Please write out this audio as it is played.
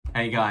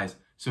Hey guys,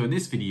 so in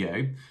this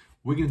video,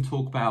 we're going to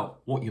talk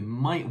about what you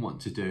might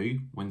want to do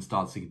when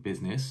starting a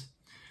business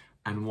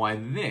and why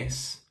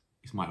this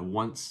is my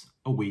once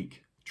a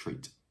week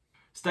treat.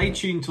 Stay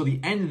tuned till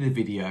the end of the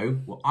video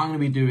where I'm going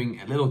to be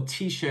doing a little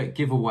t-shirt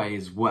giveaway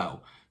as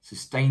well. So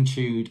stay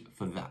tuned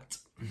for that.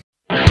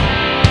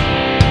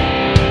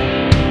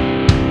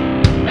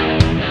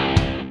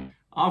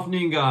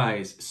 Afternoon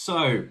guys.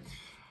 So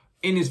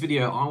in this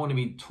video, I want to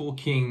be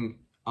talking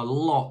a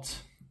lot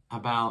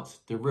about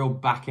the real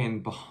back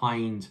end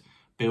behind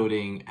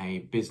building a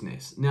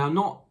business. Now,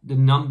 not the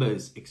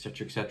numbers,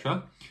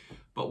 etc.,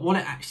 but what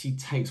it actually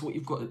takes, what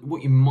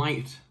you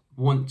might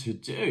want to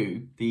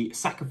do, the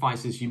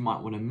sacrifices you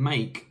might want to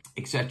make,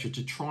 etc.,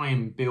 to try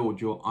and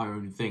build your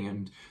own thing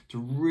and to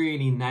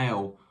really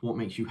nail what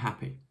makes you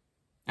happy.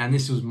 And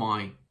this was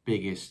my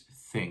biggest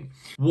thing.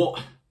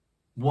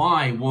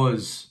 Why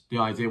was the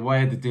idea?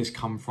 Where did this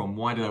come from?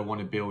 Why did I want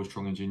to build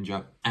Strong and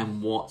Ginger?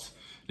 And what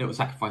little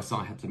sacrifice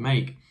I had to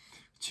make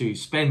to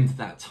spend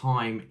that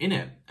time in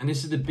it. And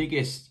this is the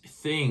biggest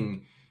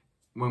thing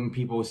when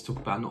people always talk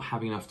about not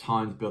having enough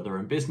time to build their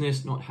own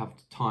business, not have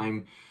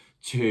time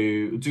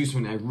to do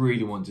something they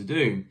really want to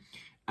do.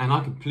 And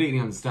I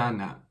completely understand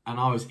that. And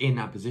I was in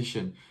that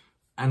position.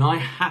 And I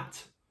had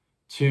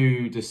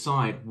to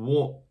decide,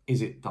 what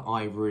is it that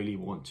I really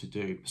want to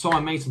do? So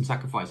I made some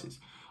sacrifices.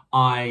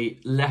 I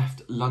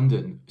left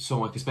London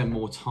so I could spend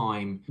more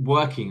time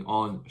working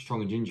on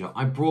Strong and Ginger.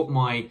 I brought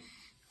my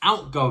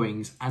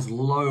outgoings as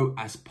low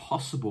as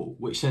possible,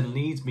 which then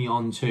leads me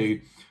on to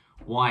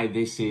why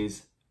this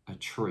is a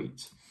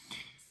treat.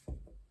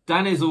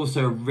 That is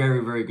also a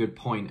very, very good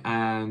point.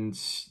 And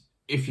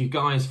if you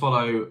guys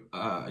follow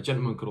a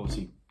gentleman called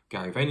obviously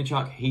Gary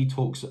Vaynerchuk, he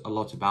talks a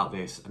lot about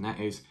this, and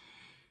that is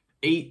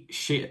eat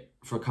shit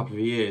for a couple of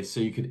years so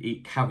you could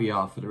eat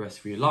caviar for the rest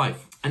of your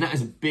life. And that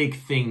is a big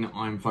thing that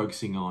I'm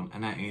focusing on,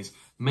 and that is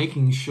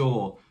making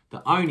sure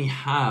that I only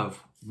have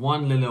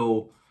one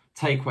little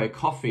takeaway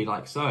coffee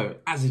like so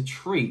as a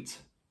treat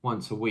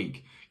once a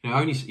week.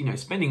 Only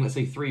spending, let's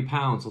say, £3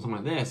 or something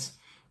like this,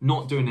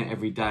 not doing it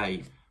every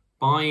day,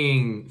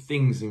 buying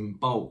things in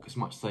bulk as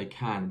much as I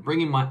can,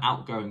 bringing my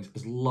outgoings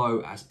as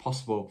low as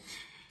possible,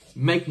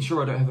 making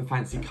sure I don't have a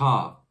fancy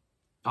car.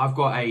 I've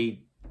got a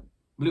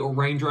little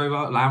Land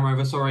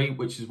Rover, sorry,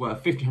 which is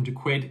worth 1,500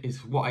 quid.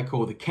 It's what I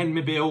call the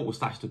Ken-mobile or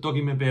 / the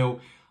doggy-mobile.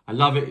 I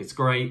love it, it's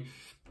great.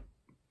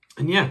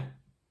 And yeah,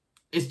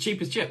 it's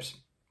cheap as chips.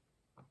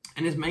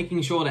 And it's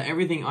making sure that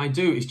everything I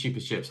do is cheap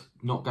as chips.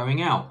 Not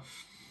going out,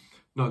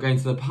 not going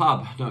to the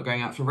pub, not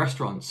going out for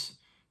restaurants.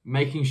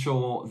 Making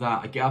sure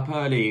that I get up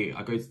early,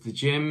 I go to the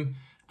gym,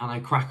 and I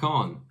crack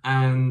on.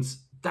 And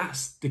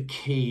that's the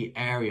key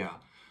area.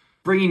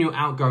 Bringing your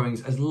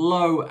outgoings as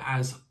low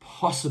as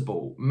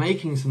possible,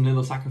 making some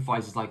little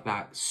sacrifices like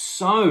that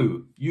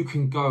so you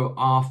can go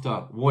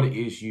after what it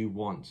is you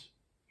want.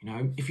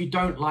 If you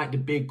don't like the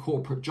big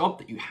corporate job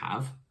that you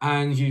have,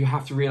 and you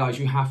have to realize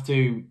you have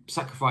to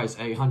sacrifice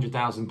a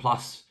 100,000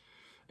 plus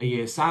a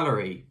year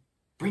salary,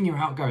 bring your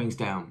outgoings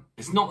down.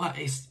 It's not that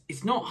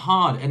it's not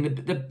hard. And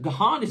the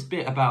hardest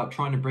bit about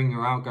trying to bring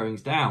your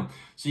outgoings down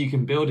so you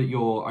can build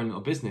your own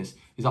little business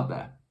is up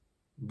there.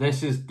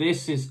 This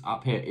is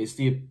up here. It's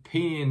the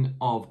opinion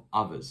of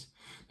others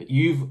that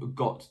you've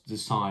got to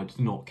decide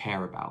to not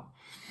care about.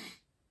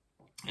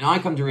 And I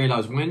come to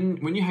realize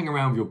when you hang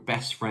around with your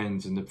best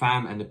friends and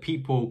the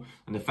people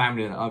and the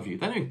family that love you,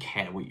 they don't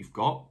care what you've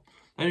got.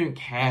 They don't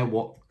care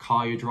what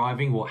car you're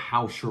driving, what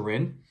house you're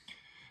in.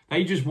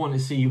 They just want to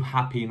see you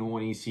happy and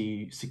want to see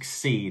you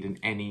succeed in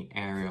any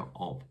area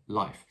of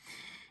life.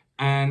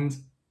 And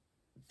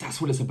that's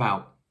what it's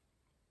about.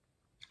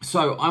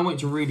 So I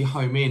want to really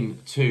home in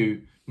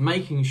to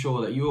making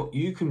sure that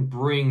you can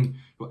bring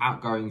your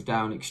outgoings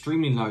down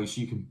extremely low so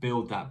you can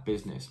build that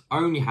business.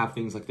 Only have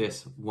things like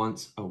this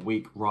once a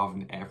week rather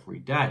than every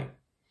day.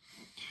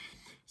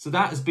 So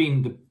that has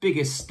been the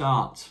biggest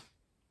start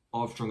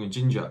of Strong and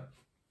Ginger,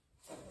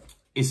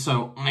 is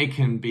so I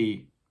can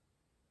be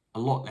a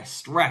lot less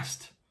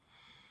stressed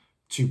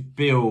to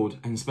build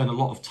and spend a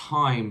lot of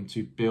time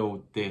to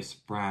build this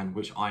brand,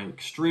 which I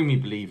extremely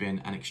believe in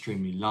and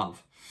extremely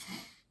love.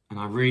 And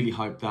I really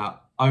hope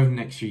that over the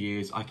next few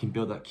years, I can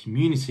build that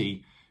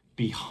community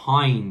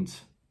behind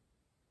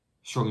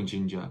Strong and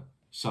Ginger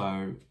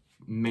so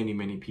many,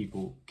 many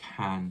people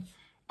can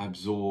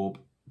absorb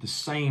the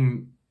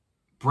same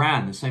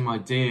brand, the same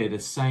idea, the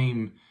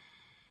same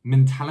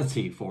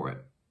mentality for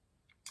it.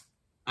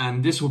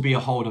 And this will be a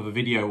whole other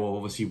video of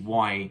obviously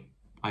why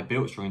I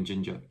built Strong and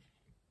Ginger.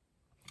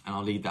 And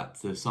I'll leave that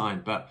to the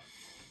side. But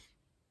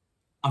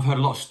I've heard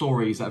a lot of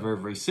stories that are very,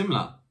 very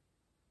similar.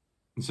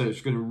 And so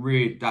that's going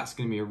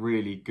to be a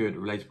really good,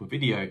 relatable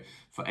video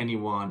for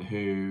anyone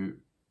who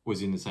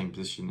was in the same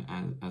position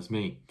as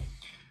me.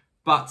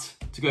 But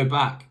to go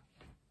back,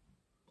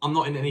 I'm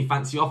not in any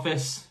fancy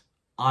office.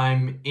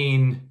 I'm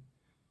in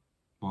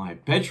my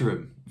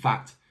bedroom. In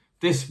fact,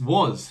 this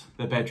was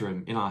the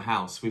bedroom in our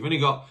house. We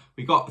got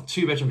a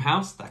 2-bedroom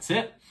house, that's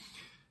it.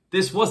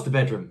 This was the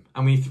bedroom,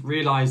 and we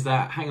realized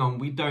that, hang on,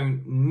 we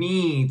don't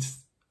need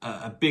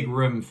a big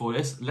room for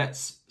this.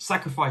 Let's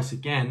sacrifice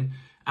again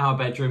our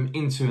bedroom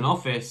into an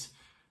office,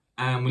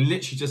 and we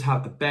literally just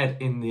have a bed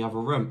in the other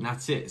room. And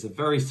that's it. It's a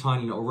very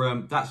tiny little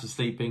room. That's for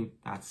sleeping.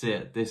 That's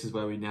it. This is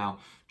where we now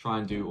try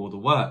and do all the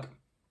work.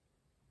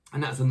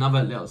 And that's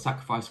another little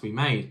sacrifice we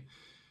made.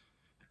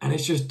 And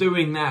it's just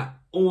doing that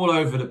all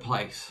over the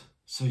place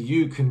so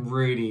you can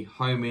really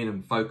home in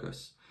and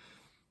focus.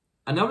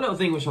 Another little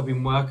thing which I've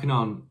been working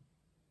on,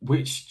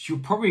 which you're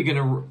probably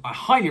I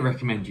highly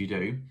recommend you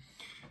do,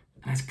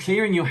 and that's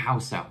clearing your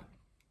house out.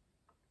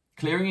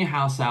 Clearing your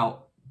house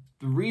out.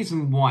 The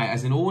reason why,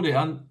 as in all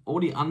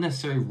the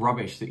unnecessary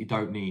rubbish that you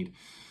don't need.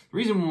 The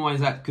reason why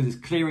is that because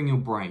it's clearing your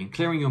brain,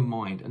 clearing your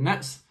mind. And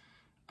that's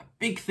a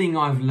big thing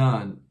I've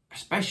learned,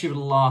 especially over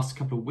the last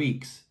couple of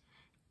weeks,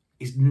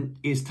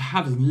 is to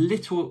have as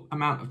little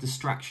amount of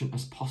distraction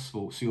as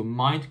possible so your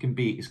mind can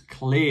be as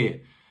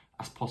clear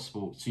as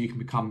possible so you can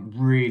become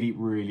really,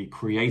 really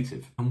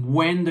creative. And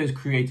when those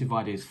creative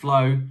ideas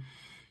flow,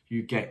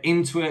 you get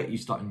into it, you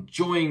start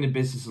enjoying the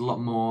business a lot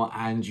more,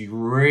 and you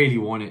really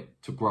want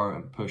it to grow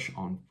and push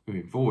on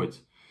moving forward.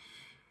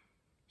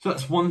 So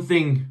that's one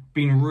thing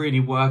been really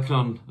working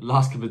on the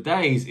last couple of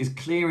days, is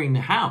clearing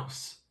the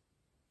house.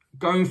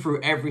 Going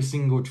through every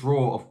single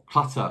drawer of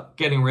clutter,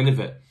 getting rid of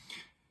it.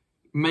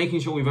 Making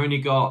sure we've only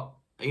got,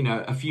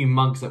 a few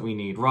mugs that we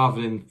need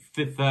rather than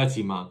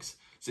 30 mugs.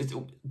 So it's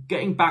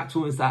getting back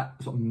towards that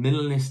sort of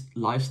minimalist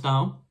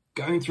lifestyle,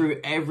 going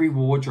through every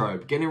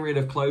wardrobe, getting rid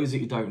of clothes that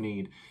you don't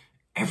need,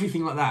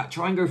 everything like that.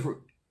 Try and go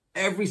through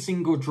every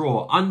single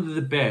drawer, under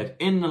the bed,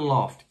 in the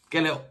loft,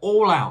 get it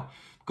all out,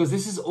 because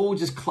this is all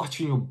just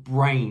cluttering your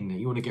brain that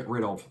you want to get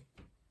rid of.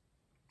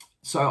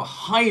 So I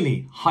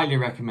highly, highly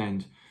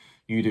recommend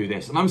you do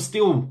this. And I'm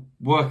still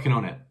working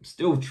on it,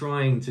 still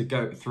trying to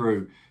go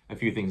through a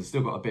few things. I've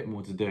still got a bit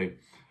more to do.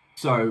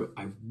 So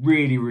I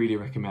really, really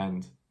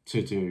recommend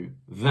to do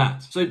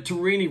that. So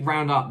to really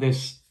round up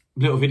this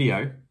little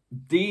video,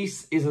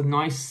 this is a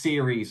nice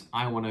series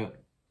I want to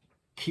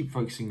keep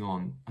focusing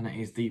on, and that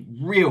is the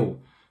real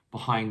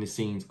behind the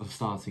scenes of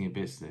starting a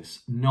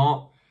business,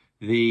 not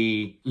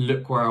the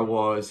look where I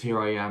was,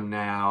 here I am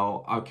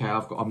now, okay,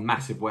 I've got a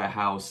massive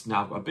warehouse,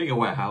 now I've got a bigger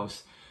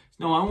warehouse.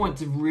 No, I want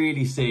to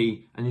really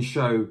see and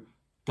show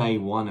day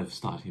 1 of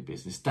starting a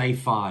business, day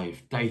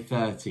 5, day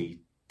 30,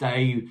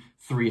 day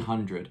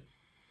 300.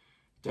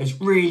 Those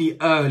really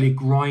early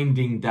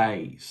grinding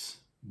days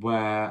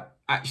where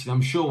actually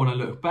I'm sure when I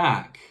look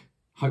back,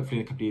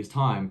 hopefully in a couple of years'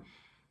 time,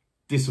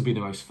 this will be the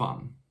most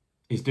fun,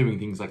 is doing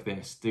things like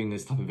this, doing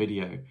this type of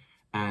video.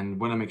 And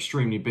when I'm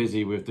extremely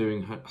busy with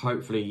doing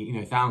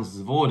hopefully, thousands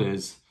of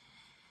orders,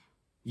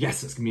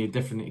 yes, it's gonna be a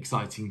different,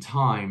 exciting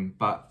time,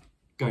 but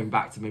going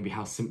back to maybe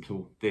how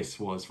simple this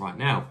was right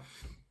now.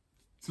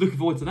 So looking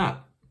forward to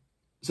that.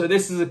 So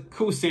this is a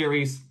cool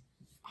series.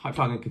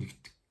 Hopefully I'm going to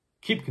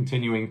keep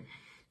continuing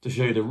to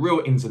show you the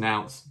real ins and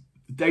outs,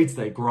 the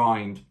day-to-day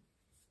grind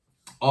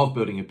of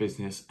building a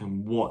business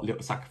and what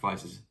little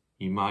sacrifices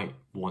you might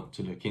want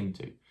to look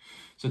into.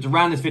 So to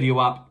round this video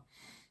up,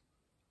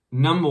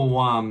 number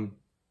 1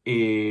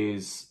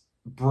 is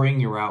bring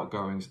your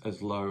outgoings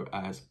as low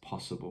as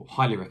possible.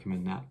 Highly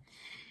recommend that.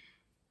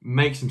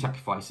 Make some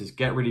sacrifices.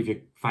 Get rid of your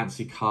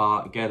fancy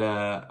car. Get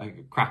a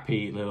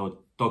crappy little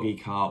doggy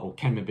car or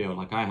Kenmobile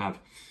like I have.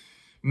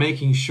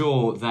 Making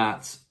sure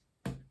that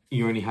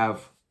you only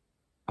have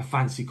a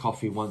fancy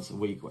coffee once a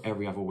week or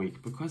every other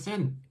week, because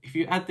then if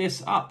you add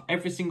this up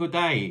every single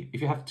day,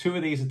 if you have 2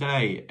 of these a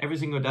day, every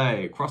single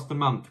day, across the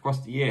month,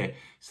 across the year,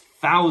 it's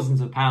thousands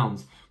of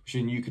pounds which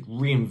then you could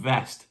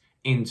reinvest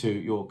into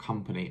your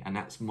company, and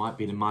that might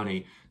be the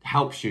money that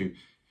helps you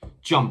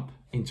jump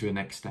into the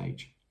next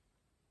stage.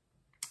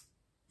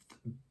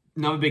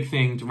 Another big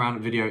thing to round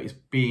up the video is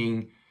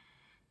being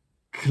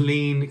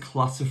clean,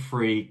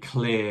 clutter-free,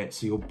 clear,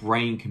 so your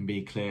brain can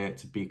be clear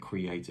to be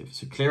creative.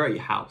 So clear out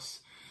your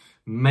house.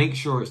 Make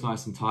sure it's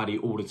nice and tidy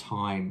all the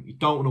time. You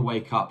don't want to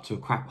wake up to a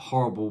crap,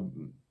 horrible,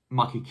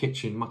 mucky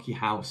kitchen, mucky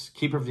house.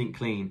 Keep everything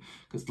clean,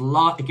 because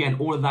again,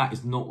 all of that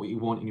is not what you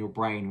want in your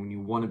brain when you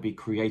want to be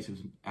creative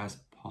as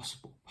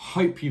possible.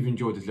 Hope you've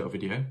enjoyed this little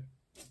video.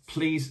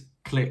 Please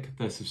click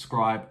the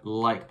subscribe,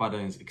 like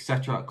buttons,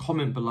 etc.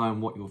 Comment below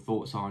on what your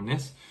thoughts are on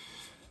this,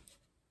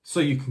 so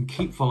you can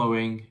keep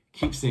following,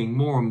 keep seeing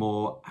more and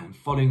more, and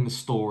following the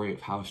story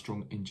of how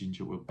Strong and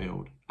Ginger will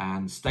build.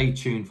 And stay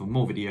tuned for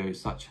more videos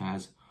such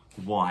as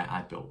why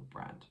I built a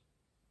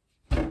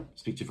brand.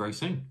 Speak to you very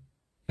soon.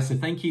 So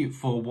thank you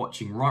for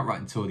watching right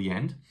until the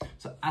end.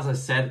 So as I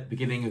said at the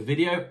beginning of the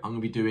video, I'm going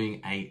to be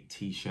doing a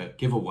t-shirt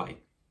giveaway.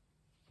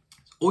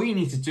 So all you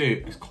need to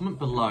do is comment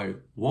below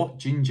what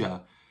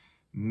ginger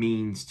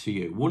means to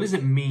you. What does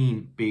it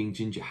mean being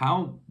ginger?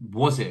 How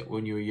was it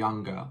when you were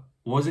younger?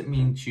 What does it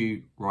mean to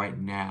you right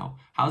now?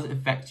 How does it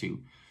affect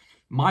you?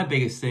 My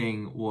biggest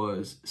thing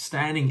was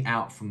standing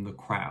out from the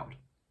crowd.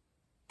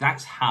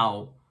 That's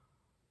how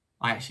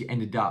I actually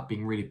ended up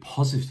being really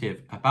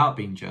positive about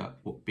being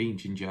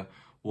ginger,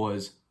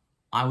 was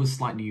I was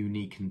slightly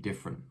unique and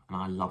different, and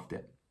I loved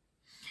it.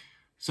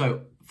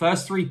 So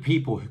first 3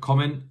 people who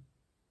comment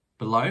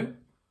below,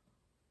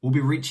 will be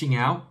reaching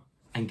out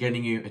and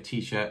getting you a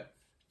t-shirt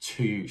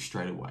to you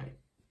straight away.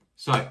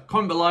 So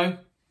comment below.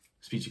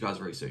 Speak to you guys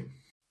very soon.